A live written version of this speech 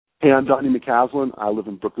Hey, I'm Donny McCaslin. I live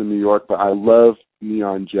in Brooklyn, New York, but I love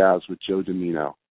neon jazz with Joe Domino.